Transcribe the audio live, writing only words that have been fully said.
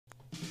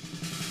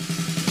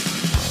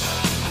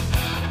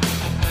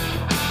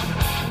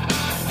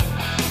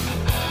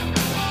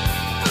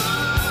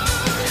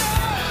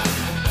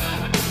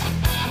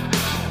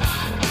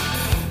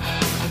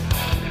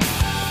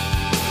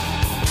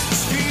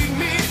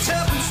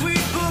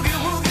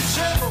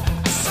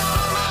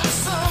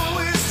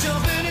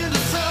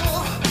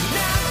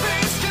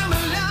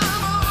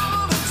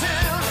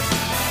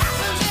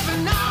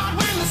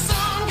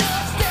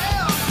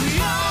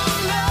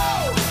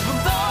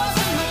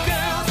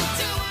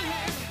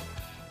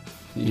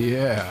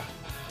Yeah,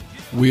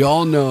 we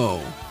all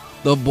know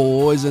the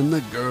boys and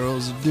the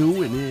girls are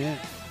doing it.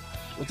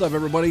 What's up,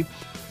 everybody?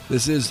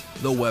 This is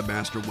the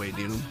Webmaster Wade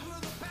Needham.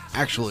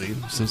 Actually,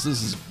 since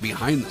this is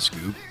behind the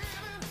scoop,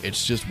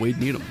 it's just Wade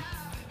Needham.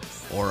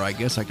 Or I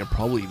guess I could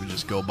probably even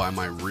just go by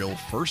my real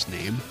first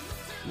name,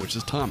 which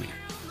is Tommy.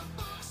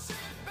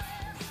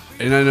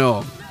 And I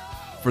know,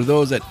 for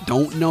those that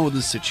don't know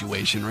the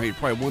situation, right, you're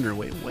probably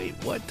wondering,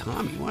 wait, what,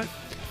 Tommy, what?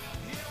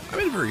 I've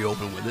been very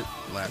open with it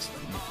the last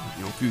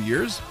few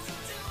years.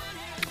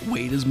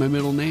 Wade is my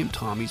middle name,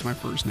 Tommy's my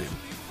first name.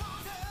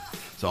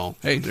 So,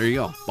 hey, there you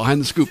go. Behind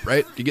the scoop,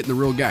 right? You're getting the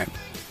real guy.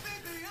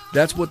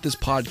 That's what this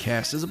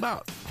podcast is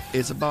about.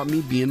 It's about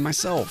me being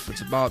myself.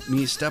 It's about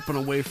me stepping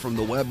away from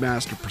the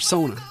webmaster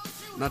persona.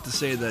 Not to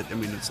say that,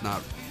 it's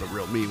not the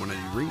real me when I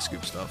do ring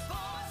scoop stuff.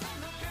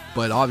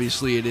 But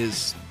obviously it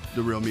is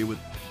the real me with,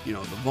 the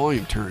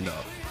volume turned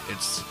up.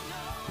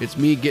 It's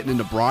me getting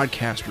into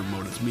broadcaster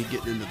mode. It's me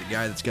getting into the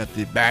guy that's got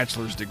the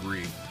bachelor's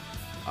degree,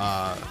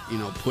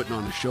 putting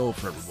on a show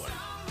for everybody.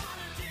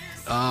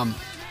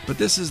 But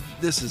this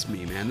is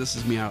me, man. This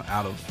is me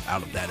out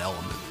of that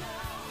element.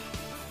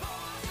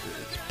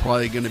 It's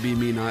probably going to be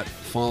me not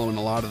following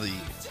a lot of the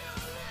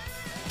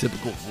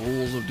typical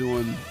rules of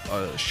doing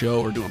a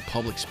show or doing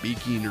public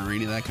speaking or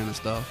any of that kind of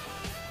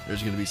stuff.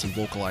 There's going to be some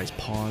vocalized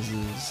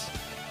pauses.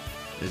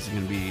 There's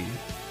going to be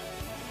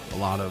a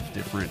lot of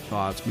different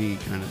thoughts, me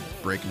kind of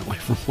breaking away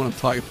from what I'm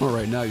talking about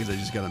right now because I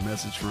just got a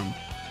message from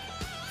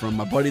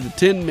my buddy the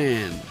Tin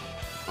Man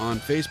on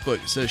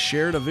Facebook. It says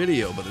shared a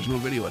video, but there's no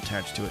video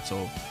attached to it, so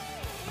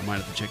I might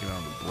have to check it out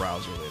on the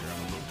browser later. I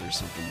don't know if there's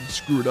something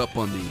screwed up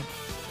on the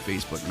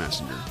Facebook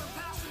Messenger.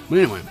 But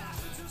anyway,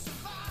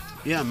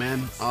 yeah,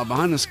 man,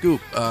 behind the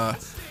scoop,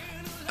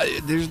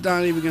 there's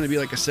not even going to be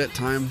like a set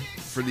time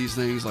for these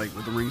things. Like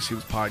with the Ring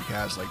Scoops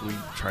podcast, like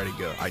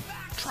I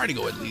try to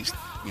go at least,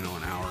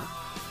 an hour.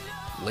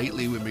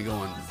 Lately, we've been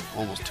going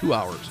almost 2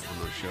 hours on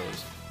those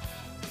shows.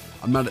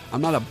 I'm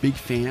not a big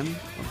fan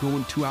of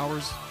going 2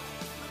 hours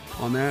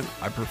on that.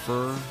 I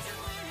prefer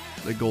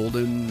the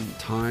golden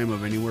time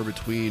of anywhere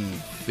between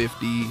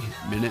 50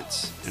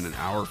 minutes and an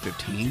hour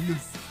 15.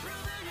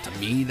 To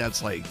me,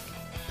 that's like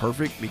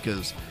perfect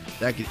because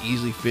that could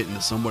easily fit into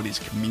somebody's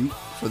commute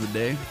for the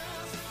day.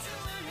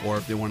 Or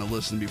if they want to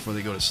listen before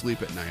they go to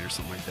sleep at night or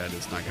something like that,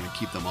 it's not going to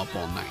keep them up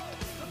all night.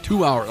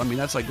 2 hours,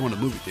 that's like going to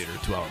movie theater, a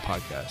 2-hour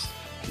podcast.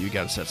 You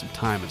got to set some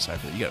time aside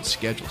for that. You got to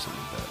schedule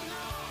something like that.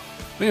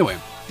 But anyway,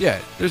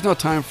 yeah, there's no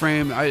time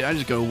frame. I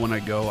just go when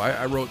I go.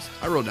 I wrote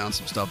down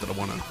some stuff that I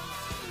want to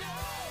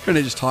kind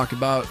of just talk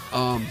about.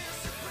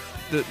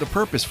 The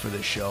purpose for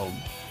this show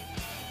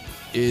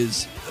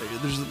is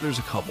there's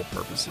a couple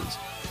purposes.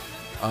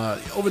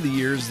 Over the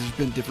years, there's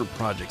been different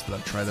projects that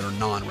I've tried that are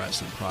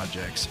non-wrestling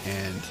projects,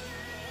 and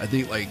I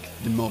think like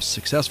the most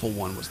successful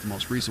one was the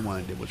most recent one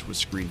I did, which was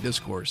Screen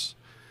Discourse.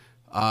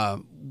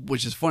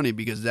 Which is funny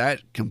because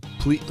that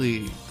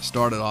completely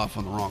started off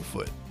on the wrong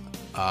foot.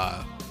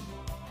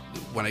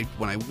 When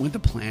I went to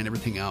plan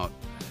everything out,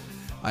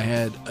 I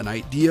had an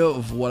idea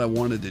of what I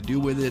wanted to do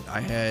with it.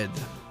 I had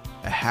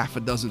a half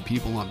a dozen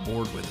people on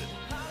board with it.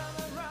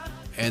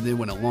 And then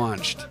when it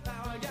launched,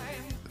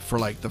 for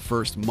like the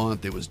first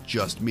month, it was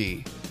just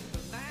me.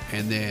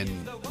 And then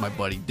my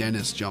buddy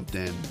Dennis jumped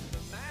in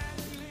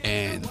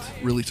and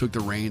really took the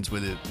reins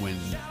with it when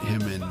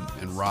him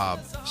and Rob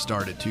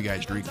started Two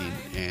Guys Drinking,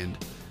 and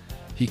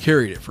he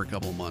carried it for a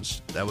couple of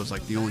months. That was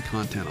like the only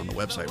content on the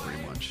website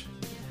pretty much.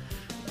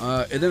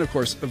 And then of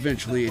course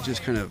eventually it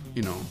just kind of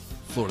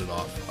floated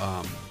off.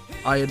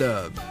 I'd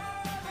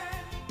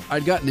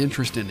gotten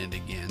interest in it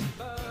again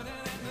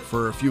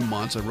for a few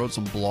months. I wrote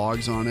some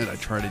blogs on it. I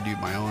tried to do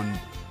my own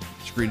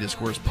Screen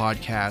Discourse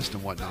podcast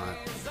and whatnot,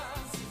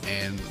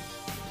 and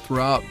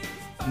throughout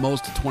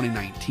most of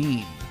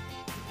 2019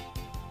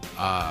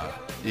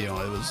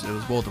 it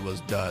was both of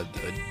us.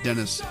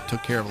 Dennis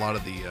took care of a lot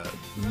of the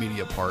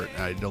media part,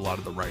 and I did a lot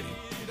of the writing.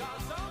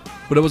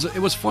 But it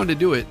was fun to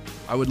do it.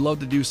 I would love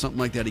to do something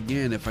like that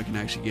again if I can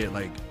actually get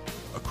like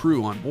a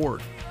crew on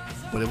board.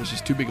 But it was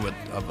just too big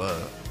of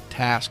a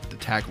task to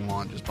tackle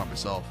on just by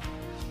myself.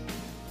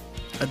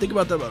 I think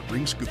about that about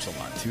Ring Scoops a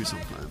lot too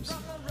sometimes.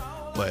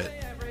 But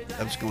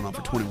that was going on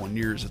for 21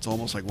 years. It's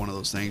almost like one of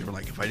those things where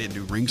like if I didn't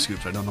do Ring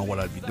Scoops, I don't know what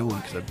I'd be doing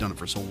because I've done it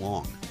for so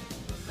long.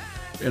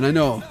 And I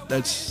know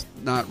that's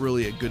not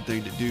really a good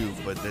thing to do,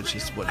 but that's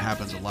just what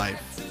happens in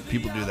life.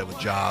 People do that with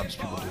jobs.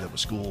 People do that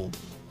with school.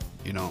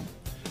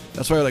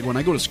 That's why like when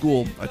I go to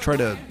school, I try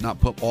to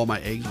not put all my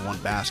eggs in one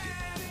basket.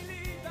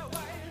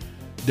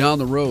 Down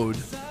the road,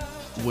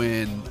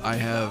 when I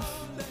have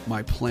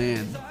my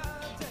plan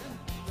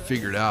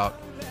figured out,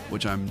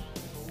 which I'm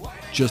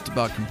just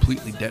about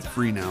completely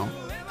debt-free now,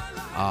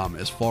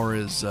 as far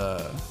as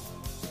the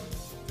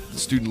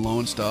student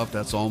loan stuff,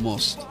 that's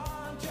almost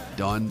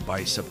done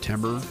by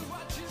September.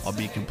 I'll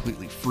be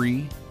completely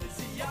free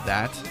of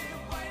that,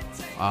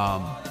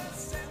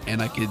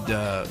 and I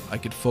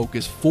could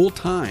focus full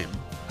time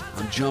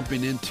on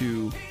jumping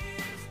into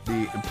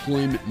the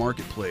employment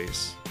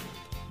marketplace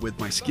with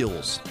my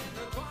skills.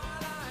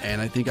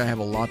 And I think I have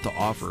a lot to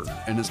offer.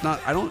 And it's not,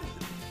 I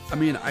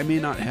may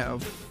not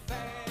have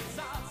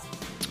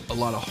a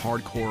lot of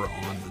hardcore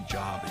on the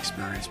job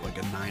experience, like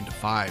a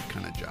 9-to-5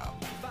 kind of job.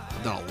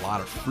 I've done a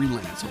lot of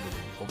freelance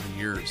over the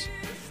years,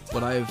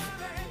 but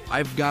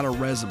I've got a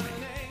resume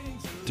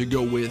to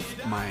go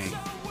with my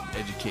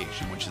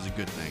education, which is a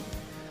good thing.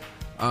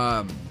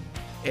 And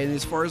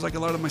as far as like a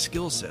lot of my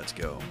skill sets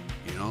go,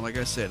 like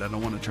I said, I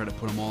don't want to try to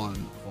put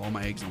all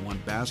my eggs in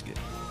one basket.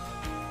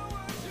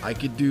 I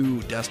could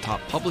do desktop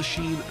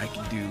publishing, I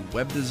could do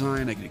web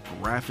design, I could do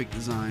graphic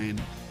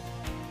design,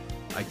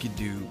 I could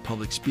do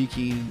public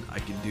speaking, I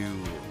could do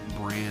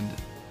brand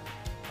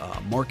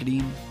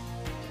marketing,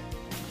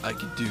 I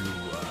could do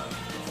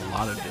a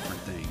lot of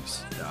different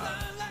things.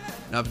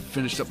 Now I've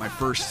finished up my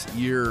first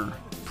year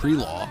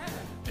pre-law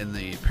in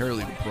the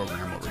paralegal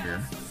program over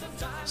here.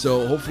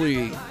 So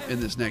hopefully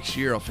in this next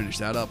year I'll finish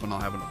that up and I'll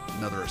have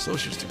another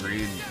associate's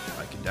degree and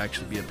I can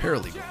actually be a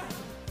paralegal.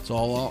 So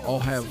I'll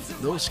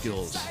have those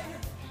skills.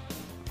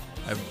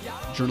 I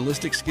have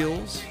journalistic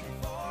skills,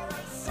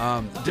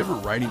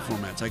 different writing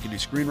formats. I can do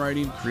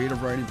screenwriting,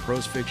 creative writing,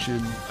 prose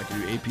fiction. I can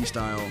do AP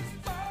style.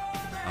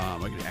 I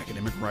can do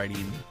academic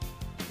writing.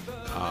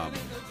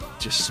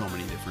 Just so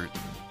many different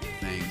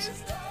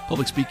things.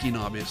 Public speaking,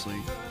 obviously.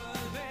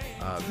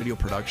 Video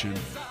production.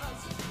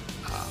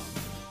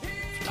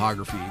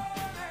 Photography,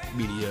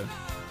 media,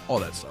 all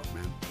that stuff,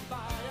 man.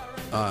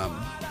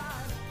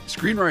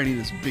 Screenwriting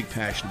is a big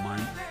passion of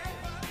mine.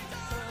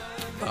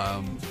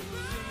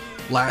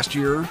 Last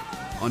year,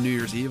 on New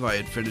Year's Eve, I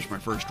had finished my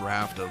first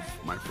draft of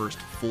my first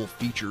full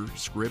feature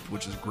script,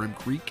 which is Grim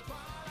Creek.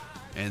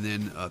 And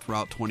then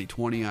throughout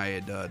 2020, I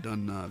had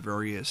done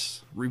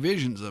various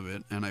revisions of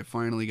it, and I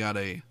finally got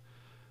a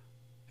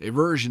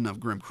version of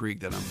Grim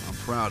Creek that I'm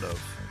proud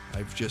of.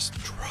 I've just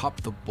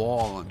dropped the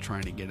ball on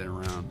trying to get it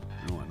around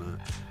and whatnot.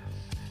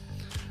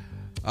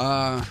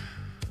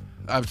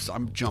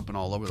 I'm jumping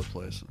all over the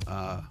place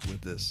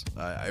with this.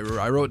 I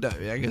wrote down,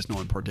 I guess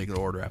no in particular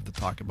order. I have to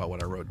talk about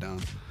what I wrote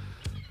down.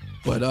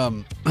 But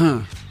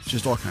it's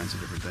just all kinds of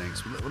different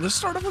things. Let's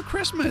start off with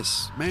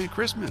Christmas. Man,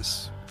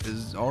 Christmas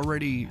is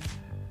already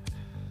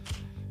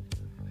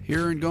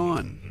here and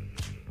gone.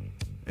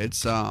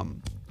 It's I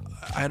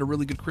had a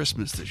really good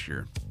Christmas this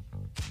year.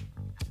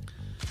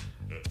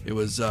 It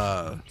was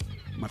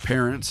my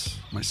parents,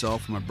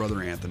 myself, and my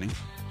brother Anthony.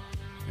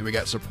 And we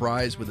got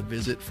surprised with a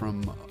visit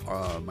from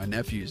my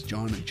nephews,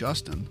 John and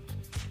Justin.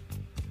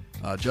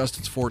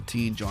 Justin's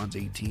 14, John's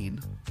 18.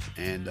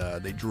 And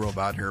they drove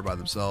out here by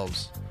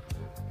themselves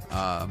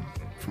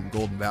from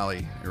Golden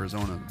Valley,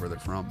 Arizona, where they're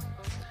from.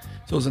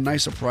 So it was a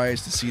nice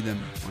surprise to see them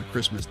on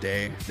Christmas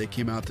Day. They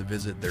came out to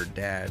visit their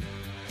dad,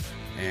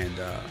 and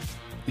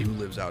who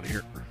lives out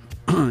here,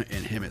 and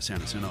him at San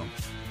Jacinto.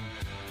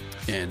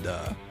 And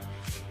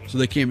so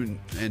they came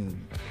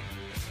and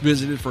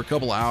visited for a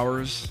couple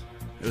hours.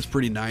 It was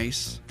pretty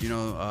nice.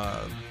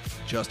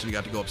 Justin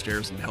got to go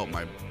upstairs and help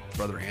my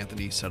brother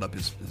Anthony set up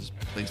his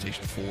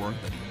PlayStation 4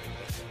 that he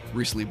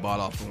recently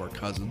bought off of our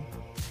cousin.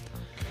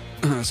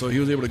 So he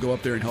was able to go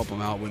up there and help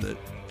him out with it.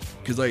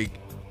 Because,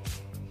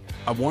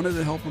 I wanted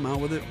to help him out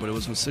with it, but it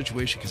was a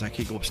situation because I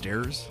can't go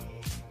upstairs.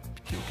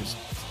 Because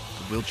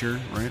the wheelchair,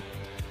 right?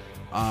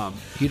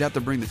 He'd have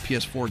to bring the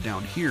PS4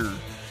 down here.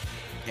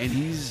 And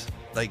he's,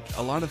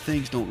 a lot of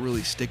things don't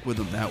really stick with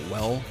him that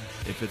well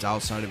if it's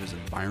outside of his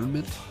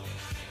environment.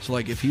 So,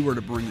 if he were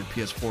to bring the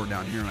PS4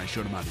 down here and I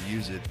showed him how to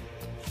use it,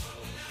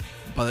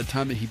 by the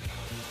time that he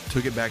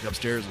took it back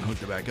upstairs and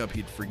hooked it back up,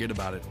 he'd forget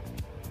about it.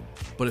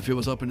 But if it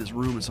was up in his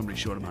room and somebody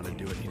showed him how to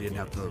do it, he didn't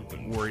have to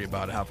worry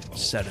about how to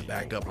set it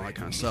back up and all that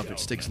kind of stuff. It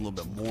sticks a little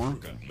bit more.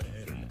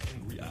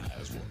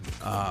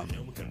 I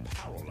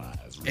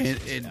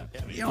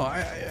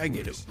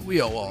get it.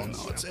 We all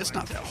know it's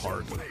not that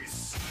hard to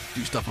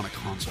do stuff on a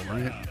console,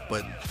 right?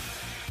 But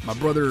my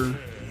brother,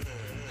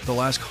 the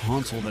last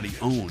console that he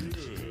owned,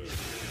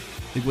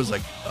 I think was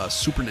a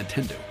Super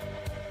Nintendo.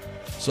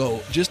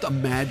 So just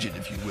imagine,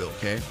 if you will,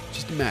 okay?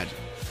 Just imagine.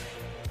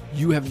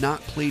 You have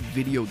not played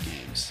video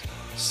games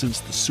since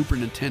the Super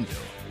Nintendo,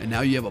 and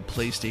now you have a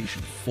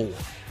PlayStation 4.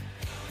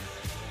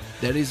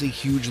 That is a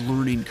huge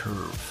learning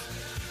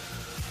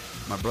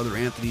curve. My brother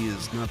Anthony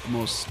is not the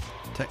most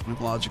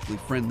technologically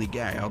friendly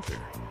guy out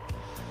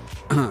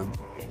there.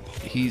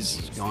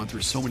 He's gone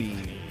through so many,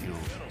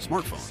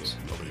 smartphones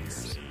over the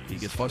years. He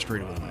gets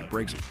frustrated with them and he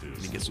breaks them, and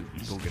he gets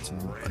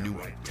a new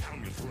one.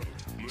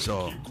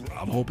 So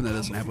I'm hoping that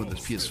doesn't happen with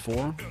his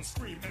PS4.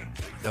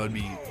 That would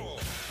be,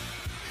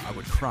 I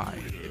would cry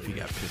if he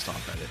got pissed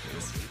off at it.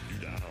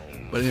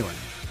 But anyway,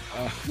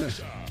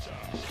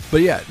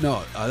 but yeah,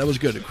 no, that was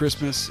good at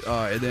Christmas.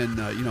 And then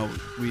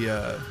we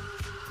had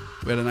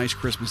a nice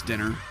Christmas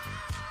dinner.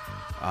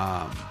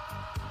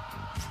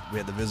 We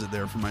had the visit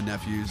there from my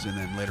nephews, and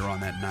then later on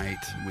that night,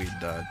 we'd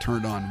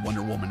turned on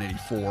Wonder Woman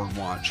 84 and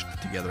watched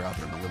together out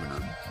there in the living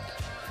room.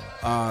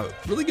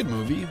 Really good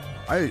movie.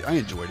 I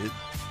enjoyed it.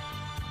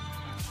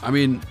 I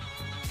mean,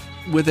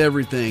 with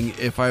everything,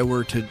 if I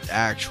were to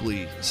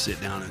actually sit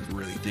down and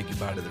really think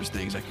about it, there's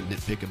things I can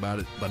nitpick about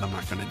it, but I'm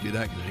not going to do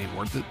that because it ain't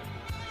worth it.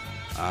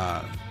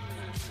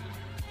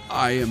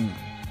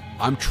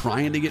 I'm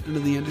trying to get into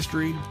the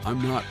industry.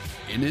 I'm not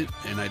in it,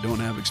 and I don't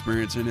have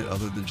experience in it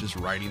other than just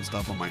writing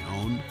stuff on my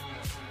own.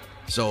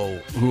 So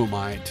who am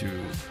I to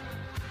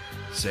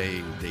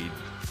say they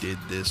did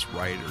this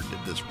right or did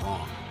this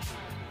wrong?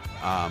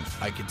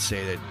 I could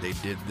say that they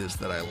did this,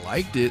 that I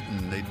liked it,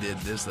 and they did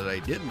this that I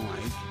didn't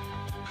like.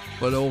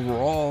 But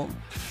overall,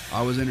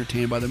 I was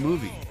entertained by the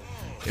movie.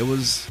 It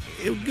was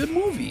a good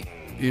movie.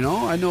 You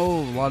know, I know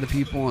a lot of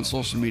people on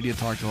social media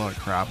talked a lot of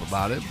crap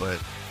about it, but,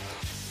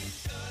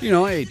 you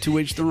know, hey, to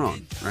each their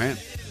own, right?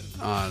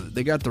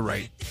 They got the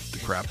right to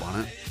crap on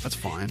it. That's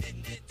fine.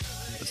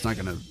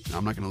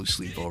 I'm not gonna lose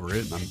sleep over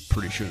it, and I'm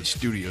pretty sure the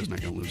studio's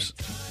not gonna lose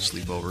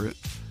sleep over it.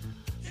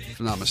 If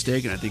I'm not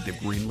mistaken, I think they've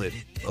greenlit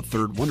a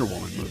third Wonder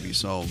Woman movie,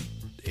 so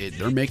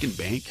they're making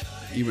bank,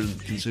 even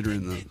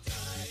considering the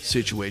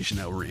situation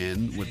that we're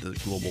in with the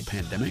global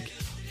pandemic.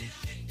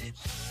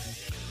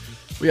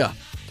 But yeah,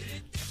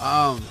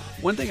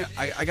 one thing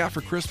I got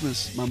for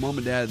Christmas, my mom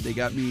and dad, they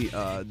got me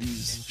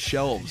these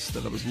shelves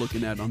that I was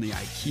looking at on the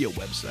IKEA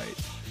website,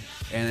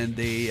 and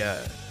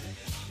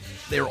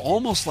they're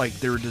almost like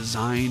they're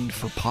designed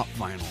for pop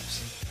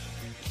vinyls,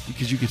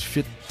 because you could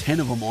fit 10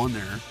 of them on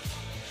there,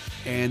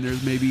 and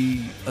there's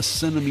maybe a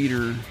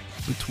centimeter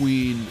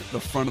between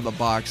the front of the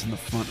box and the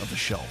front of the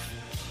shelf,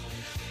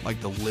 like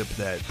the lip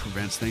that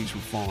prevents things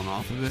from falling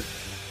off of it.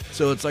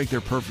 So it's like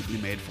they're perfectly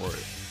made for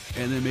it.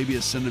 And then maybe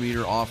a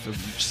centimeter off of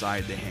each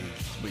side they hang,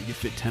 but you can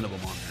fit 10 of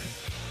them on there.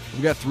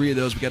 We got 3 of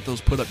those. We got those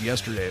put up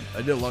yesterday.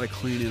 I did a lot of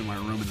cleaning in my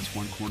room, in this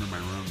one corner of my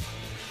room,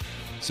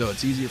 so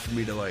it's easier for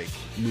me to like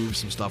move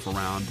some stuff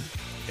around.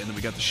 And then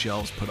we got the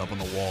shelves put up on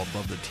the wall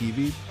above the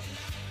TV.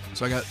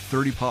 So I got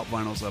 30 pop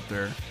vinyls up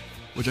there,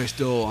 which I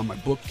still, on my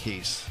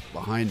bookcase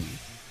behind me,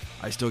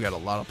 I still got a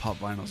lot of pop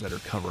vinyls that are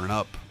covering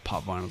up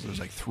pop vinyls. There's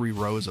like 3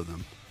 rows of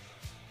them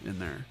in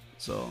there.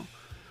 So,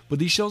 but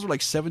these shelves are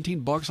like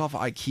 $17 off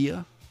of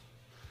IKEA.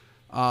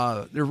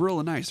 They're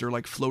really nice. They're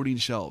like floating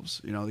shelves.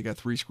 You know, they got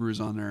 3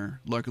 screws on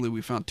there. Luckily,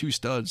 we found 2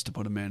 studs to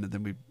put them in, and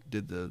then we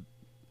did the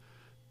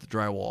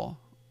drywall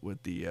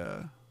with the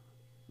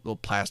little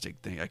plastic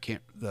thing. I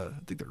think they're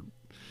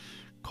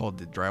called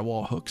the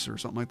drywall hooks or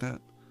something like that.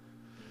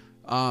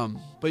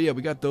 But yeah,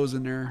 we got those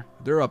in there.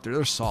 They're up there.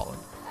 They're solid.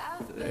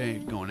 They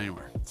ain't going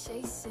anywhere.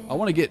 I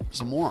want to get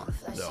some more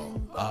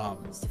though.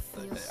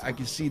 I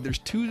can see there's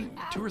two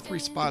or 3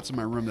 spots in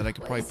my room that I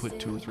could probably put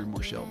 2 or 3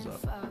 more shelves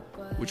up,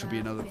 which would be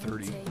another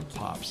 30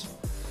 pops.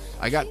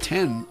 I got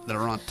 10 that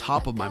are on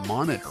top of my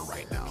monitor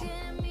right now.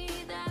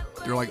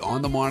 They're like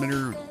on the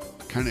monitor,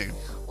 kind of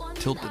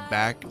tilted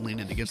back,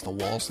 leaning against the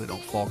wall so they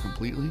don't fall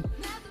completely.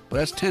 But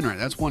that's 10 right.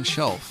 That's 1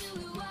 shelf.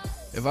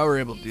 If I were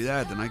able to do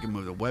that, then I can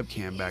move the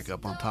webcam back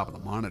up on top of the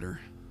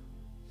monitor,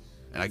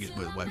 and I can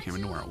move the webcam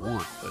anywhere I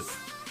want. But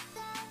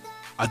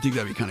I think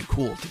that'd be kind of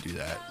cool to do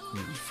that.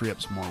 Free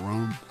up some more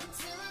room,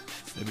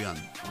 maybe on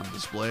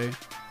display.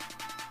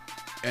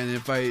 And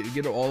if I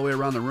get it all the way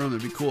around the room,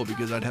 it'd be cool,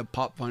 because I'd have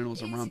pop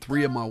vinyls around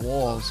 3 of my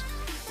walls,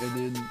 and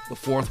then the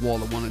 4th wall,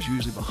 the one that's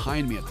usually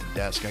behind me at the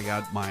desk, I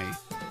got my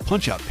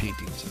Punch-Out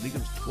paintings. I think it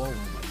was 12 of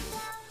them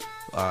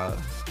I did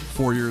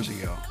 4 years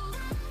ago.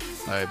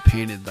 I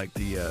painted like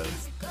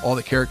all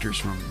the characters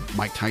from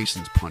Mike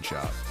Tyson's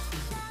Punch-Out,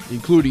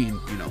 including,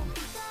 you know,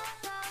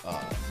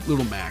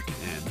 Little Mac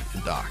and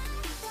Doc.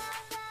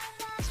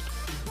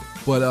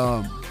 But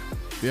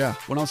yeah,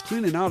 when I was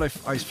cleaning out,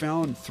 I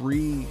found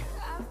 3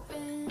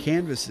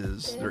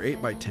 canvases. They're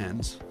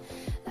 8x10s.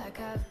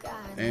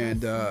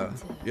 And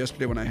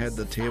yesterday when I had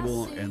the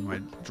table and my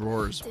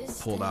drawers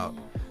pulled out,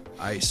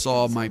 I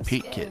saw my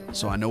paint kit,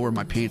 so I know where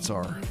my paints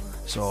are.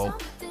 So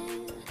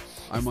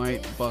I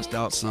might bust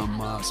out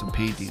some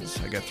paintings.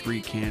 I got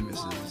 3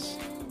 canvases,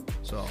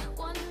 so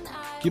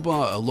keep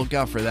a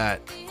lookout for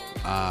that.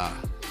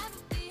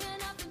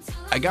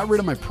 I got rid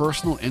of my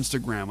personal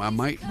Instagram. I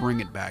might bring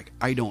it back.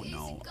 I don't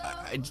know.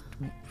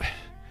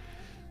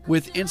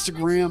 With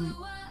Instagram,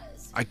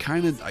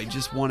 I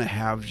just want to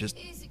have just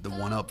the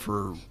one up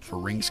for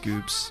Ring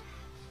Scoops,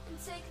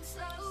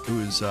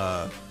 who's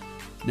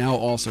now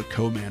also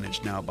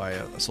co-managed now by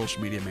a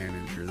social media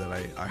manager that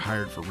I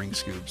hired for Ring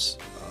Scoops.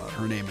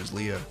 Her name is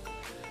Leah,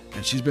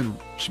 and she's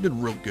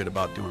been real good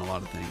about doing a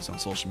lot of things on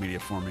social media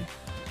for me,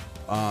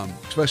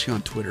 especially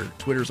on Twitter.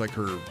 Twitter's like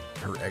her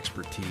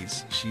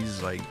expertise.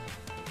 She's like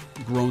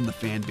grown the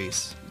fan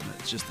base.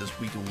 It's just this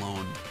week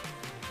alone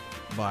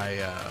by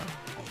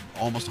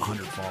almost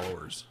 100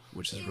 followers,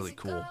 which is really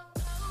cool.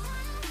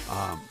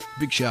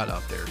 Big shout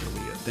out there to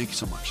Leah. Thank you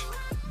so much.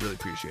 Really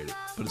appreciate it.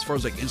 But as far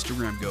as like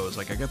Instagram goes,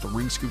 like I got the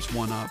Ring Scoops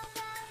one up.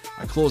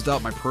 I closed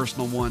out my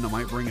personal one. I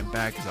might bring it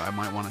back because I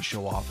might want to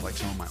show off like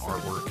some of my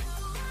artwork.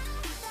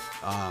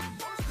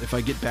 If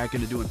I get back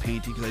into doing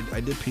painting, because I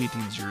did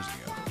paintings years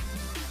ago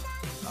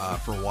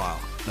for a while.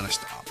 Then I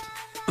stopped.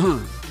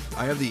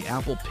 I have the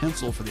Apple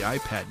Pencil for the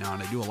iPad now,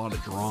 and I do a lot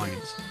of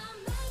drawings.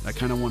 I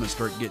kind of want to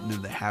start getting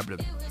into the habit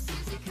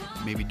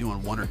of maybe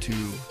doing 1 or 2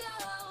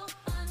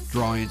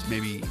 drawings,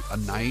 maybe a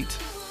night.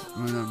 I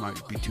mean, that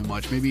might be too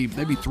much. Maybe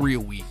 3 a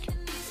week.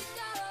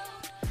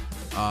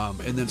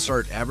 and then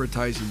start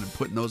advertising and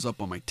putting those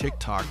up on my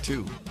TikTok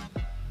too.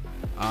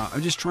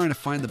 I'm just trying to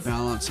find the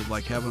balance of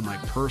like having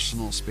like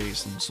personal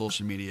space on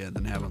social media and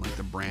then having like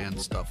the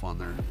brand stuff on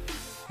there.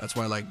 That's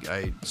why like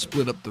I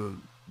split up the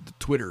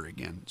Twitter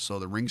again. So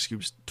the Ring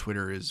Scoops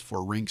Twitter is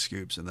for Ring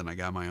Scoops, and then I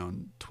got my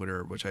own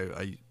Twitter, which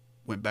I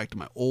went back to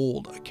my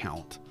old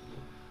account,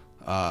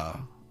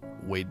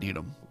 Wade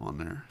Needham on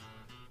there.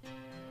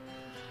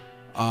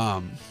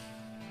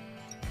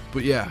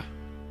 But yeah,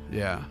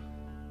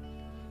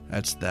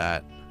 that's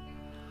that.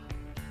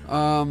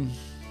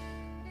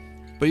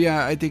 But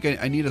yeah, I think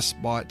I need a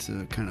spot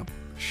to kind of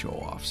show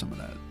off some of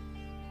the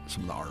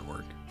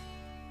artwork.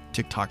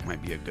 TikTok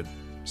might be a good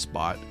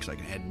spot because I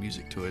can add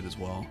music to it as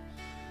well.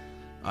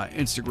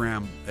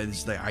 Instagram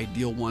is the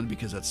ideal one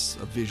because that's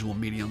a visual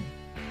medium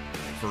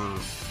for,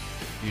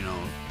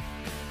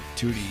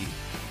 2D,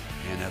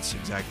 and that's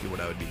exactly what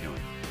I would be doing.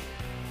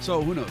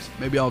 So who knows?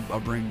 Maybe I'll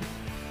bring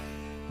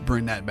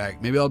that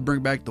back. Maybe I'll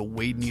bring back the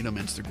Wade Needham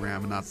Instagram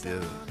and not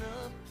the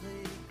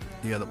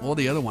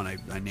other one I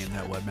named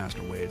that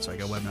Webmaster Wade. So I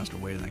got Webmaster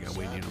Wade and I got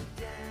Wade Needham.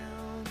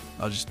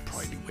 I'll just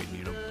probably do Wade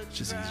Needham. It's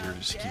just easier to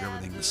just keep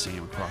everything the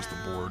same across the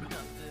board.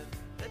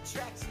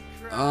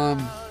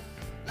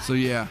 So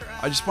yeah,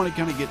 I just want to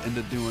kind of get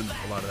into doing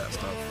a lot of that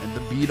stuff. And the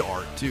bead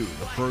art too,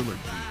 the Perler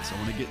beads. I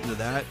want to get into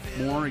that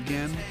more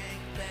again.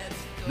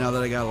 Now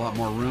that I got a lot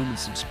more room and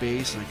some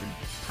space, and I can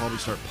probably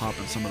start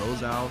popping some of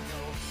those out.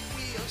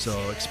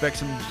 So expect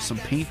some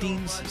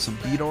paintings, some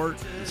bead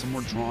art, and some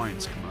more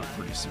drawings coming up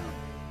pretty soon.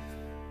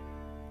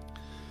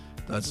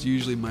 That's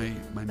usually my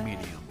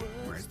medium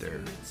right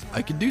there.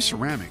 I could do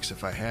ceramics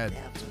if I had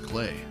some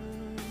clay.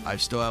 I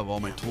still have all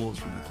my tools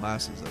from the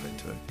classes that I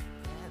took.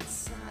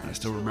 And I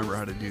still remember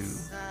how to do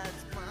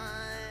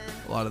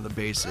a lot of the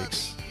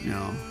basics,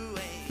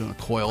 doing a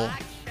coil,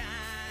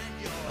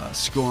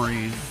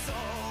 scoring,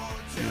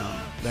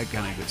 that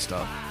kind of good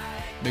stuff.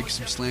 Make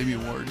some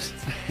Slammy awards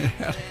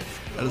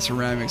out of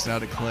ceramics and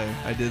out of clay.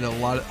 I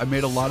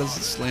made a lot of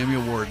Slammy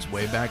awards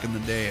way back in the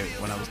day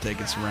when I was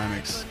taking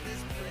ceramics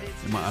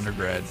in my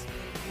undergrad.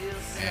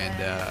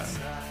 And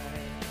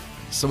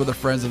some of the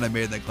friends that I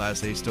made in that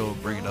class, they still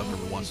bring it up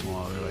every once in a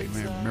while. They're like,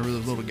 man, remember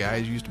those little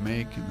guys you used to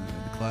make in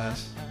the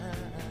class?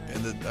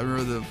 And I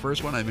remember the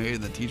first one I made,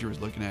 and the teacher was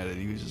looking at it,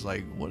 and he was just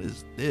like, what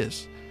is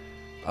this?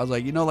 I was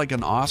like, like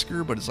an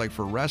Oscar, but it's like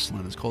for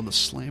wrestling. It's called the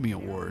Slammy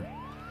Award.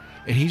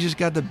 And he just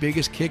got the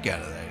biggest kick out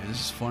of that. It's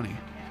just funny.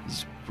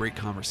 There's great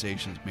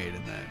conversations made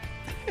in that.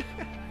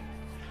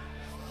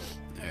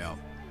 Yeah.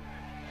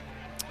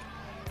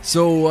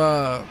 So,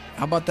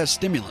 how about that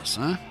stimulus,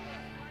 huh?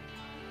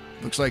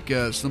 Looks like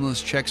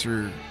stimulus checks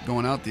are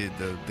going out. The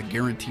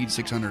guaranteed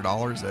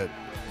 $600 that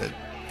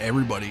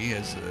everybody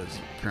has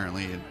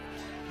apparently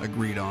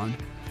agreed on.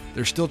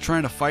 They're still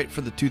trying to fight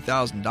for the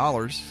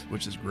 $2,000,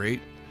 which is great.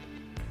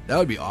 That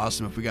would be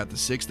awesome if we got the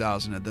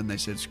 $6,000 and then they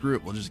said, screw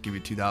it, we'll just give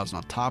you $2,000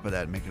 on top of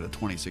that and make it a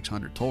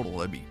 $2,600 total.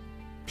 That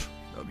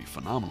would be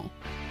phenomenal.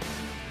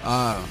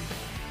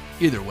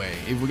 Either way,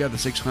 if we got the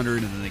 $600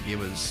 and then they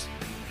gave us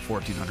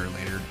 $1,400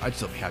 later, I'd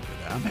still be happy with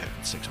that. I'm happy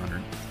with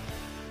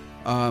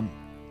 $600.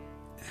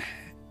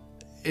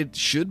 It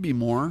should be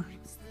more.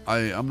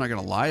 I'm not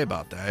gonna lie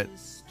about that,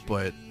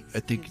 but I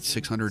think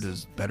 $600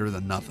 is better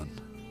than nothing.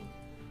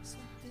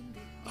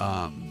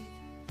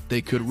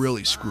 They could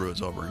really screw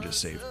us over and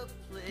just say,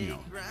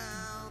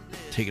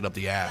 take it up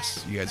the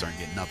ass. You guys aren't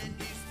getting nothing.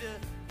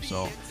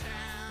 So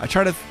I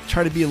try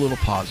to be a little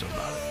positive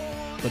about it,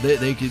 but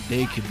they could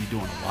be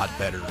doing a lot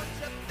better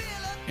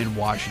in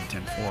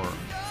Washington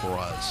for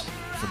us,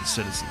 for the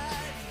citizens.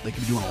 They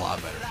could be doing a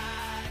lot better.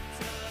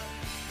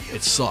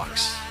 It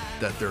sucks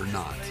that they're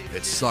not.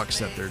 It sucks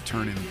that they're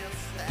turning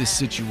this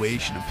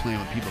situation and playing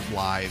with people's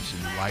lives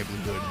and their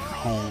livelihood and their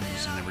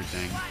homes and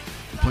everything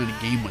and playing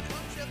a game with it.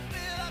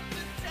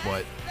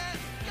 But,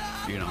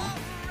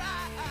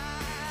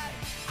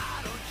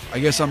 I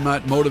guess I'm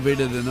not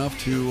motivated enough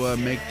to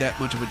make that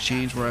much of a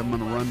change where I'm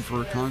going to run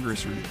for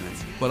Congress or anything.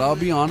 But I'll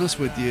be honest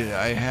with you,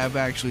 I have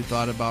actually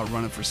thought about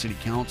running for city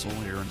council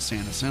here in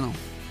San Jacinto.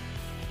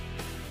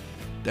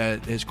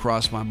 That has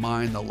crossed my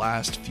mind the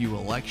last few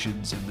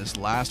elections, and this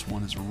last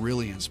one has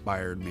really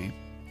inspired me.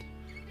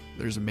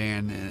 There's a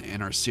man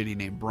in our city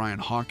named Brian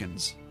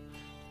Hawkins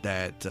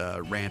that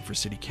ran for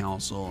city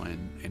council,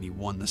 and he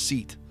won the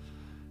seat.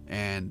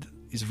 And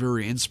he's a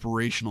very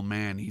inspirational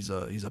man. He's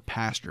a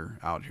pastor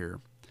out here.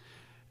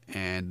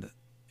 And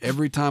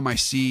every time I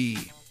see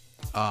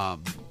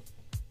some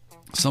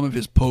of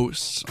his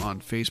posts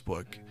on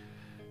Facebook,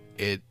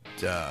 it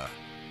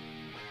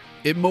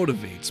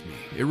motivates me.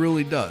 It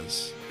really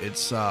does.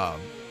 It's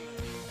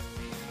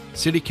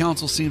city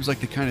council seems like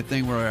the kind of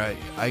thing where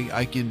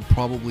I can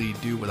probably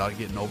do without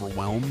getting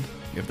overwhelmed,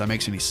 if that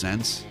makes any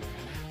sense.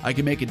 I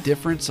can make a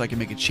difference. I can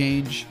make a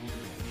change.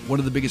 One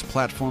of the biggest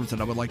platforms that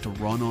I would like to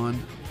run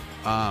on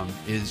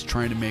is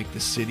trying to make the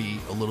city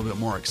a little bit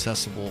more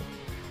accessible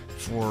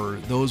for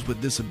those with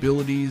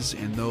disabilities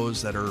and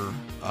those that are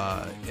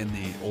in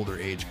the older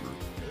age group.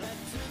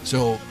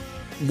 So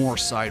more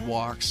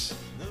sidewalks,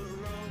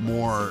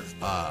 more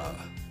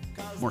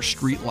more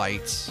street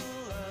lights,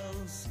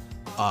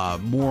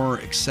 more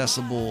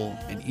accessible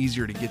and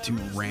easier to get to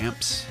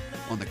ramps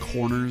on the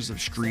corners of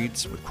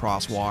streets with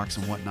crosswalks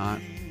and whatnot.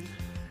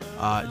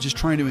 Just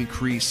trying to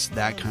increase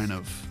that kind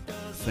of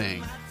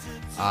thing.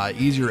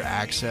 Easier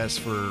access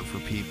for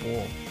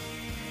people.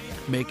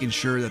 Making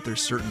sure that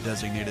there's certain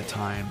designated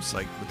times,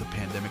 like what the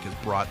pandemic has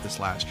brought this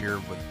last year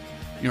with,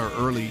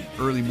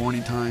 early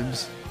morning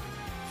times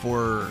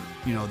for,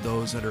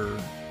 those that are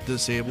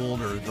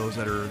disabled or those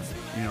that are,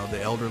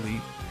 the elderly,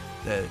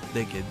 that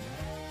they could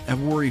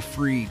have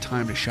worry-free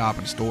time to shop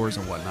in stores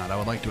and whatnot. I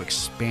would like to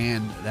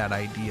expand that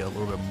idea a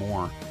little bit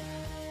more.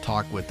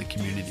 Talk with the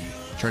community,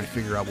 try to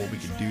figure out what we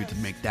can do to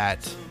make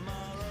that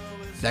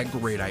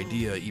great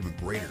idea even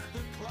greater.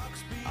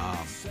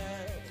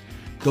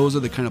 Those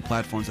are the kind of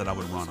platforms that I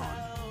would run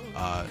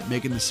on.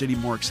 Making the city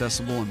more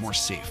accessible and more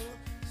safe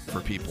for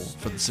people,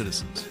 for the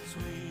citizens.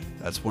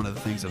 That's one of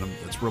the things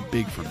that's real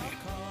big for me,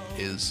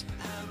 is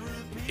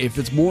if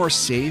it's more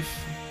safe,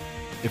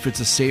 if it's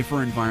a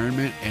safer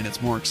environment and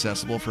it's more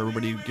accessible for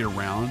everybody to get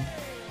around,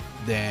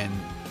 then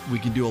we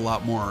can do a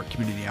lot more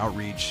community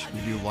outreach.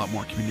 We can do a lot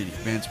more community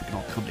events. We can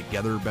all come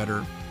together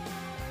better.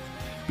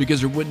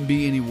 Because there wouldn't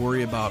be any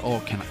worry about,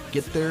 can I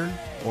get there?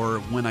 Or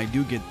when I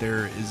do get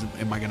there,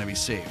 am I going to be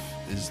safe?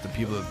 Is the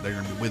people that they're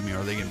going to be with me,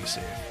 are they going to be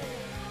safe?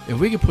 If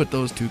we can put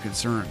those two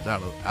concerns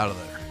out of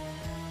there,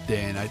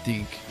 then I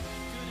think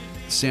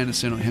San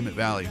Jacinto Hemet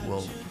Valley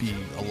will be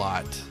a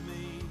lot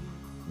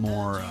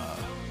more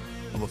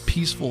of a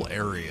peaceful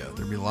area.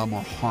 There'd be a lot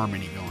more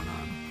harmony going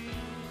on.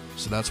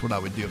 So that's what I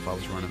would do if I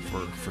was running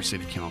for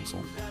city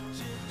council.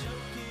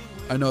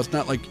 I know it's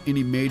not like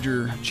any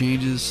major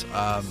changes.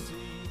 I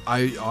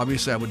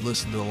would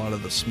listen to a lot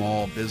of the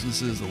small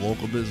businesses, the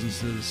local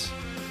businesses.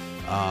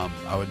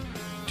 I would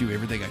do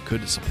everything I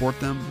could to support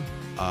them.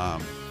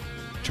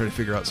 Try to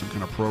figure out some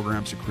kind of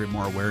programs to create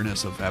more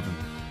awareness of having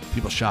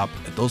people shop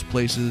at those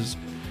places,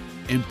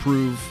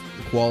 improve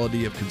the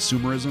quality of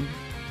consumerism,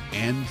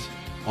 and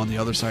on the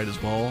other side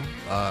as well,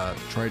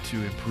 try to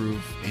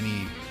improve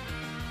any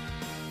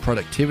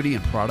productivity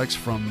and products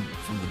from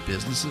the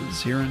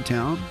businesses here in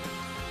town,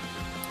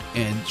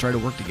 and try to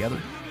work together.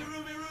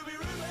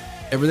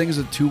 Everything is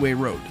a two-way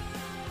road.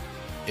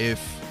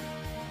 If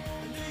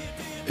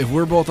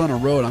we're both on a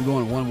road, I'm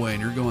going one way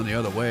and you're going the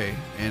other way,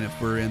 and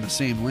if we're in the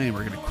same lane,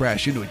 we're going to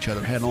crash into each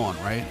other head on,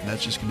 right? And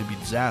that's just going to be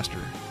disaster.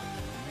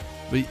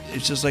 But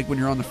it's just like when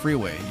you're on the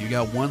freeway. You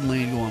got one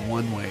lane going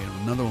one way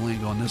and another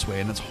lane going this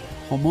way, and it's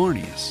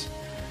harmonious.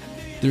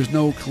 There's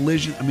no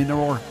collision. I mean, there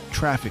are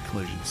traffic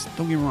collisions.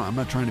 Don't get me wrong. I'm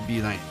not trying to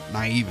be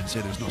naive and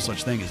say there's no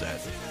such thing as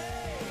that.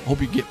 I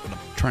hope you get what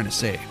I'm trying to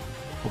say.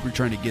 Hope you're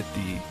trying to get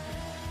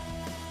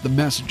the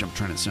message I'm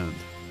trying to send.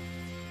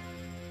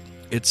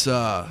 It's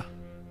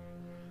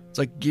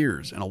like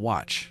gears in a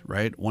watch,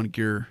 right? One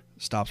gear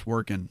stops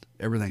working,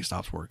 everything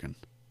stops working.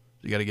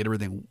 You got to get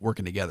everything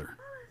working together.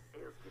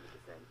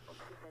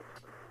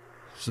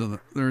 So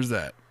there's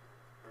that.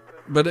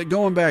 But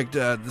going back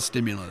to the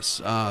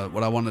stimulus,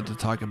 what I wanted to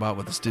talk about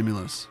with the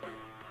stimulus,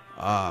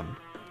 some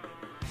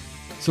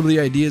of the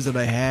ideas that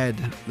I had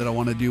that I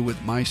want to do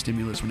with my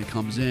stimulus when it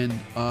comes in,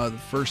 the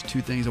first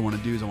two things I want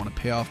to do is I want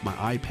to pay off my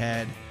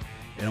iPad,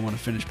 and I want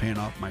to finish paying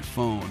off my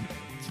phone,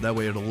 so that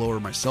way it'll lower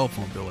my cell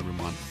phone bill every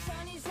month.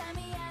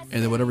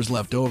 And then whatever's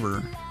left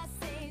over,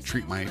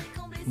 treat my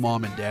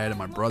mom and dad and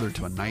my brother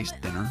to a nice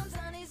dinner.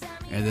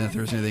 And then if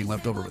there's anything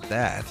left over with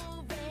that,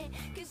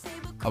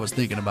 I was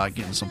thinking about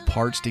getting some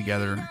parts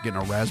together,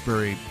 getting a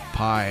Raspberry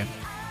Pi,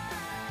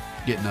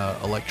 getting an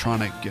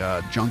electronic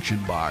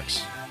junction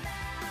box,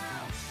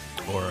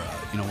 or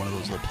one of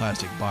those little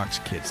plastic box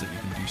kits that you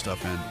can do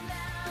stuff in.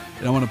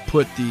 And I want to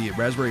put the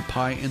Raspberry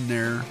Pi in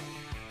there,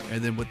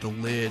 and then with the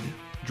lid,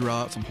 drill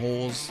out some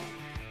holes,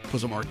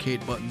 put some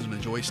arcade buttons and a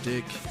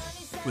joystick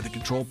with a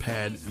control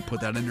pad, and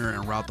put that in there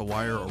and route the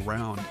wire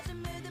around.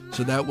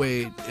 So that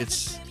way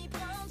it's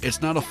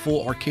not a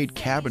full arcade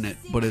cabinet,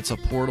 but it's a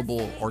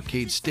portable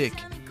arcade stick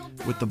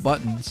with the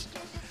buttons.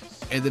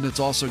 And then it's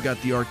also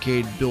got the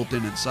arcade built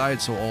in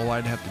inside, so all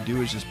I'd have to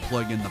do is just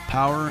plug in the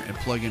power and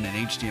plug in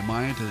an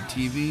HDMI to the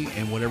TV,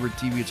 and whatever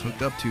TV it's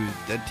hooked up to,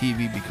 that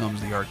TV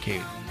becomes the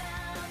arcade.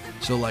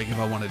 So like if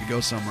I wanted to go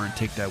somewhere and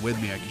take that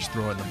with me, I could just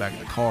throw it in the back of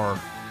the car.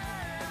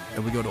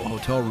 If we go to a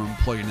hotel room,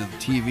 plug it into the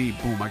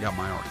TV, boom, I got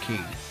my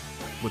arcade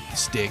with the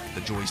stick,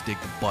 the joystick,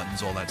 the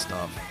buttons, all that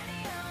stuff.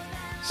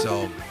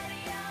 So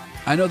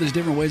I know there's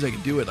different ways I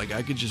could do it. Like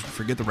I could just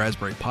forget the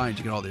Raspberry Pi and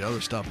just get all the other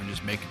stuff and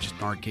just make it just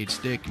an arcade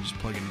stick and just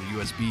plug it into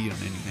USB and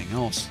anything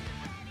else,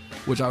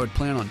 which I would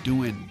plan on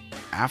doing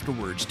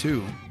afterwards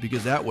too,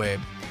 because that way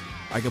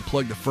I could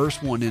plug the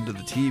first one into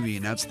the TV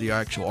and that's the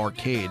actual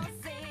arcade.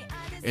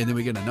 And then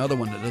we get another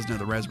one that doesn't have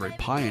the Raspberry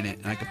Pi in it,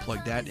 and I can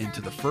plug that into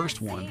the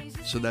first one.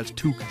 So that's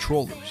two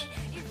controllers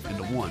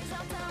into one.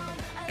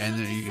 And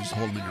then you can just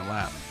hold them in your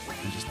lap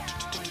and just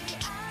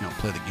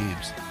play the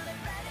games.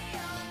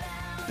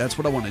 That's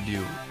what I want to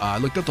do. I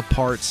looked up the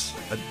parts.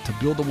 To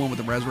build the one with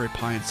the Raspberry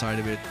Pi inside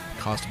of it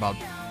cost about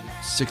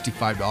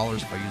 $65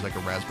 if I use like a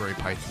Raspberry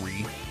Pi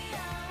 3,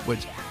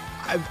 which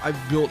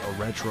I've built a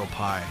Retro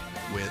Pi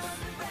with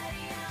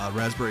a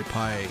Raspberry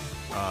Pi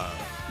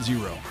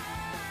Zero,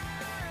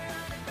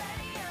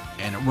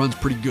 and it runs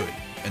pretty good,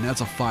 and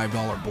that's a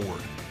 $5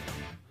 board.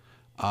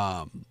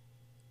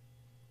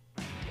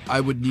 I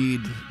would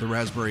need the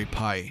Raspberry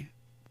Pi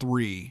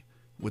 3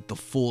 with the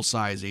full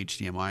size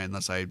HDMI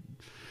unless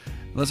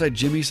I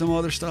jimmy some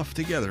other stuff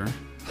together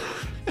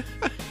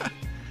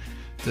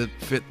to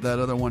fit that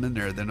other one in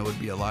there. Then it would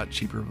be a lot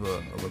cheaper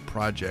of a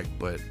project.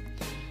 But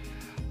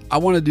I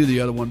want to do the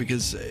other one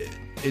because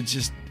it's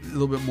just a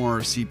little bit more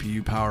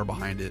CPU power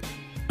behind it,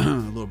 a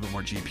little bit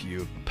more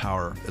GPU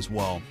power as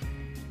well,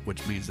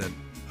 which means that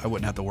I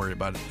wouldn't have to worry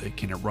about it.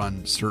 Can it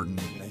run certain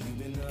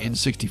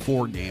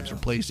N64 games or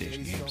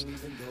PlayStation games?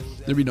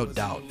 There'd be no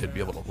doubt it'd be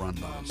able to run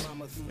those.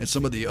 And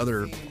some of the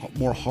other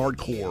more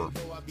hardcore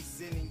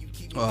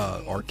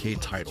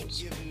arcade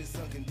titles.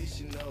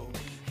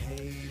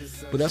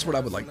 But that's what I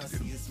would like to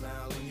do.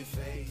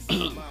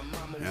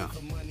 Yeah.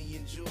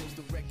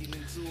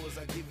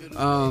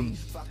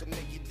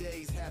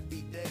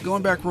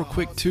 Going back real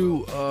quick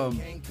to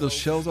those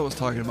shelves I was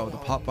talking about with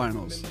the pop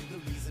vinyls.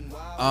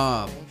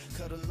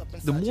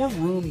 The more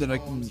room that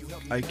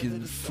I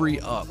can free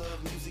up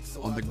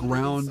on the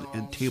ground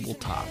and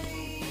tabletop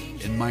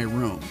in my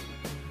room,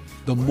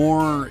 the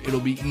more it'll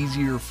be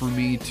easier for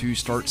me to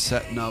start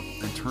setting up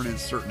and turning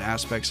certain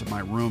aspects of my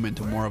room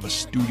into more of a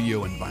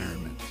studio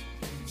environment.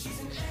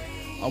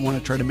 I want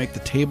to try to make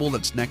the table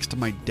that's next to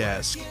my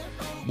desk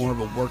more of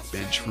a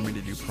workbench for me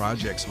to do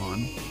projects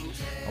on.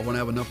 I want to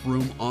have enough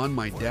room on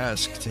my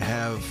desk to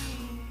have,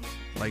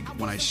 like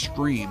when I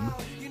stream,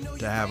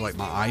 to have like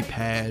my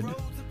iPad,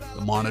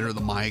 the monitor,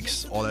 the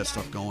mics, all that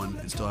stuff going,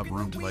 and still have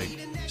room to like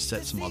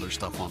set some other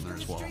stuff on there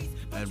as well.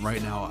 And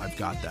right now I've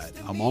got that.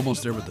 I'm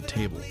almost there with the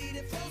table.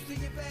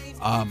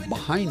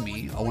 Behind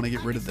me, I want to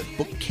get rid of the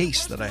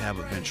bookcase that I have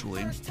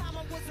eventually,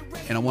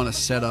 and I want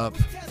to set up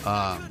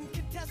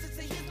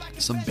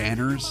some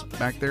banners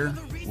back there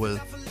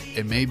with,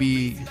 and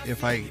maybe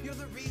if I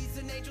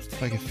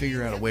can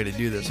figure out a way to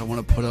do this, I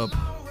want to put up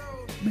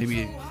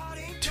maybe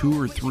 2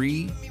 or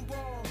 3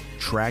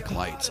 track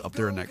lights up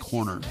there in that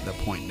corner that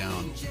point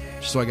down,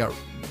 so I got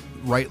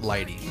right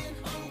lighting,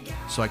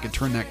 so I could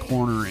turn that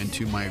corner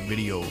into my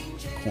video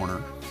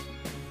corner.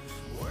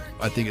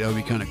 I think that would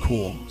be kind of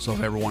cool. So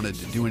if I ever wanted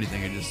to do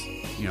anything, I just,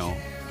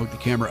 hook the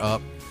camera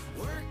up,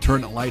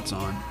 turn the lights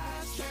on.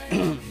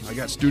 I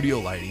got studio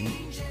lighting.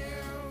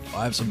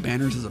 I have some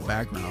banners as a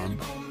background,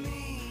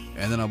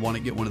 and then I want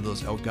to get one of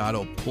those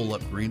Elgato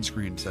pull-up green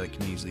screens that it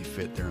can easily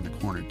fit there in the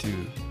corner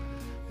too,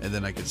 and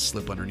then I could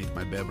slip underneath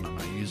my bed when I'm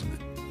not using it.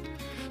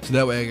 So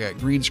that way I got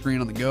green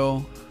screen on the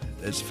go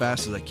as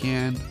fast as I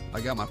can.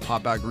 I got my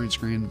pop-out green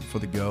screen for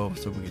the go,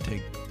 so we can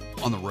take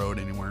on the road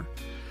anywhere.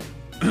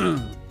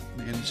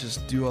 And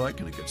just do all that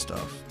kind of good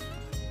stuff.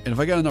 And if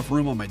I got enough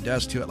room on my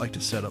desk too, I'd like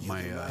to set up my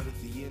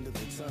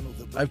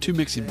I have 2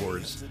 mixing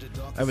boards.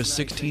 I have a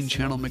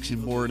 16-channel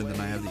mixing board, and then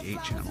I have the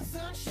 8-channel.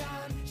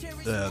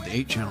 The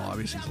 8-channel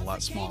obviously is a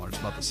lot smaller. It's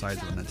about the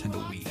size of a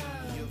Nintendo Wii,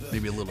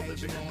 maybe a little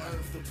bit bigger than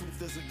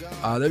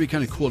that. That'd be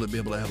kind of cool to be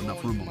able to have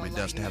enough room on my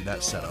desk to have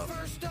that set up.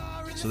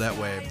 So that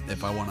way,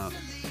 if I want to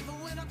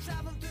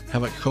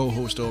have a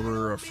co-host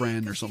over, or a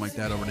friend or something like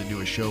that over to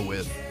do a show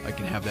with, I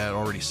can have that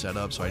already set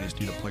up, so I just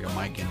need to plug a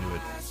mic into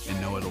it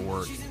and know it'll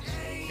work.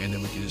 And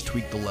then we can just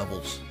tweak the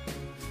levels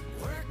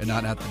and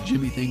not have to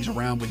jimmy things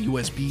around with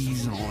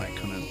USBs and all that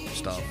kind of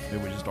stuff. It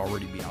would just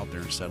already be out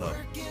there and set up.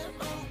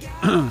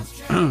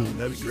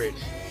 That'd be great.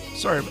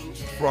 Sorry about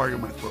frog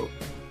in my throat.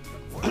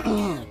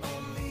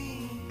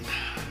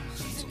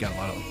 It's got a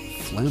lot of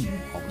phlegm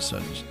all of a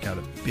sudden. Just got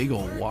a big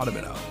old wad of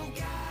it out.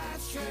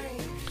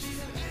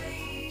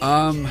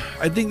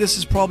 I think this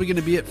is probably going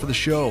to be it for the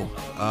show,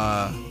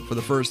 for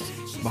the first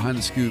Behind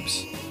the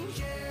Scoops,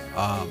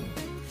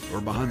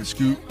 or Behind the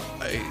Scoop.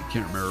 I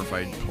can't remember if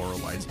I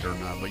pluralized it or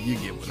not, but you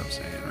get what I'm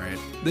saying, right?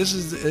 This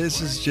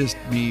is just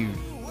me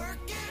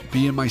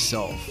being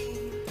myself,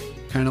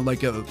 kind of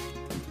like an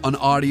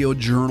audio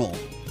journal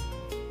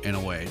in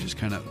a way, just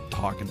kind of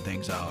talking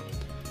things out.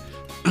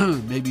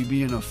 Maybe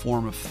being a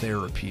form of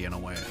therapy in a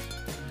way.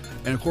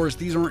 And of course,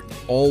 these aren't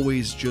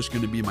always just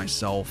going to be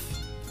myself.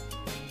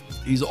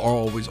 These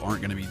always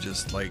aren't going to be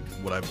just like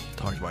what I've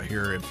talked about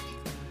here. If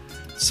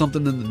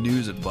something in the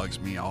news that bugs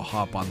me, I'll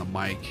hop on the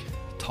mic,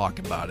 talk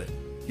about it,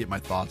 get my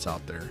thoughts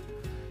out there.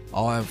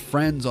 I'll have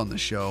friends on the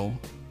show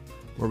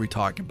where we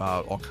talk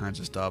about all kinds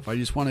of stuff. I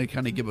just want to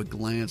kind of give a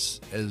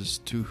glance as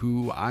to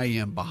who I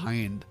am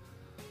behind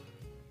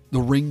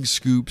the Ring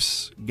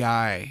Scoops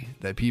guy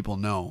that people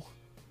know.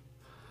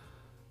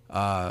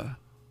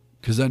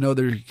 Because I know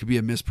there could be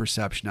a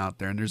misperception out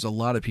there, and there's a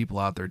lot of people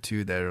out there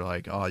too that are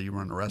like, oh, you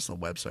run a wrestling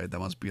website, that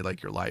must be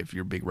like your life,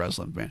 you're a big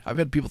wrestling fan. I've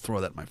had people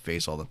throw that in my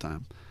face all the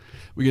time.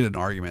 We get in an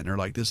argument, and they're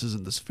like, this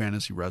isn't this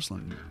fantasy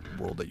wrestling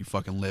world that you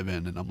fucking live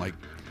in. And I'm like,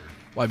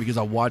 why? Because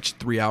I watched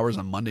 3 hours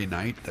on Monday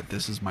night that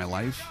this is my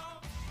life?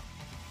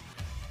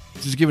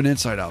 Just give an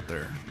insight out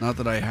there. Not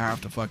that I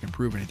have to fucking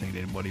prove anything to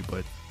anybody,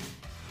 but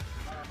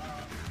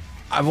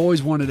I've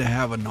always wanted to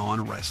have a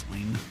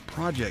non-wrestling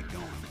project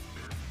going.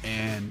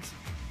 And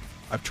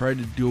I've tried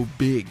to go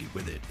big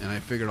with it, and I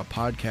figured a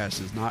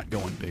podcast is not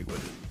going big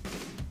with it.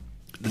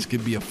 This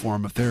could be a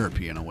form of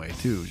therapy in a way,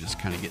 too. Just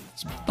kind of get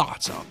some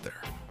thoughts out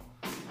there.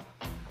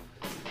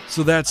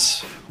 So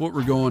that's what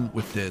we're going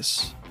with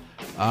this.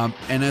 And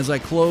as I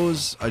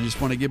close, I just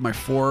want to give my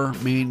 4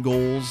 main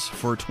goals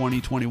for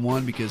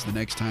 2021, because the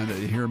next time that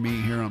you hear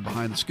me here on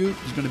Behind the Scoop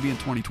is going to be in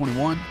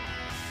 2021,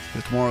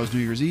 because tomorrow's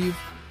New Year's Eve.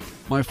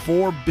 My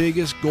 4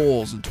 biggest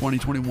goals in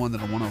 2021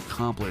 that I want to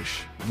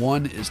accomplish.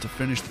 1 is to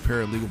finish the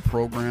paralegal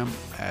program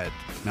at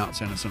Mount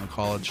San Jacinto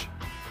College.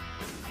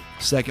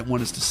 2nd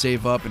one is to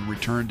save up and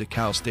return to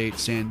Cal State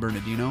San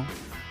Bernardino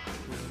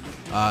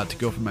to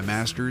go for my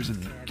master's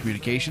in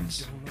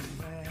communications.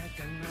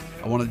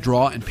 I want to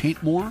draw and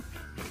paint more,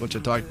 which I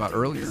talked about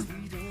earlier.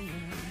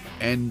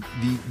 And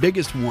the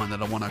biggest one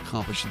that I want to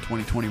accomplish in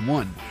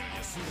 2021,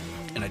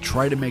 and I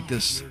try to make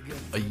this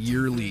a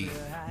yearly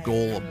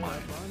goal of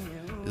mine,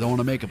 is I want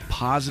to make a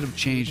positive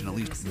change in at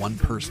least one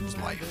person's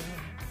life.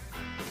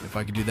 If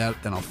I can do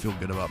that, then I'll feel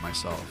good about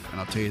myself. And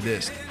I'll tell you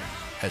this,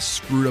 as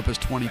screwed up as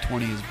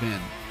 2020 has been,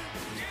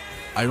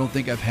 I don't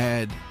think I've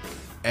had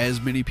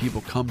as many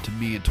people come to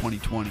me in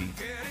 2020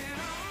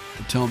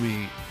 to tell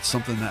me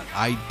something that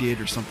I did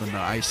or something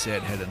that I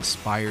said had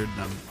inspired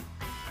them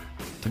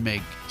to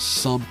make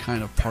some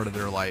kind of part of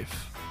their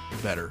life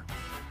better.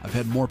 I've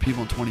had more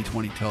people in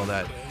 2020 tell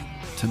that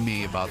to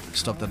me about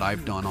stuff that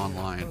I've done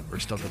online or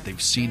stuff that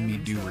they've seen me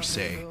do or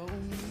say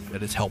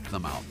that has helped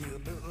them out.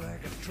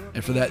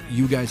 And for that,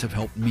 you guys have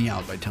helped me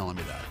out by telling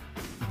me that,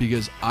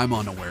 because I'm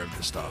unaware of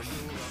this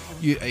stuff.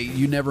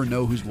 You never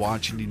know who's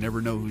watching, you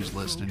never know who's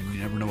listening, you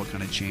never know what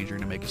kind of change you're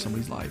going to make in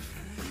somebody's life.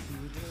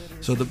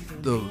 So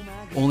the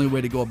only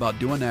way to go about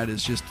doing that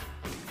is just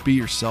be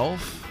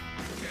yourself,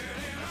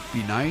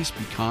 be nice,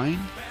 be kind,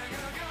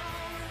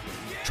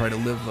 try to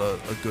live a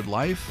good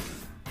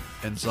life.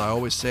 And as I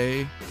always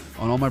say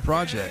on all my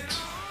projects,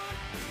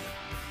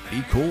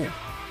 be cool.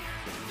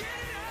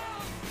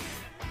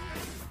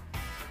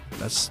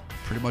 That's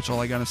pretty much all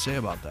I got to say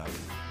about that.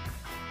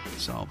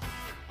 So,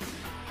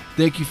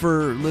 thank you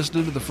for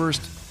listening to the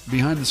first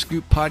Behind the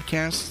Scoop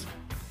podcast.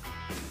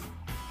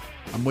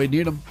 I'm Wade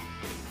Needham.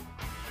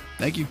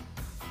 Thank you.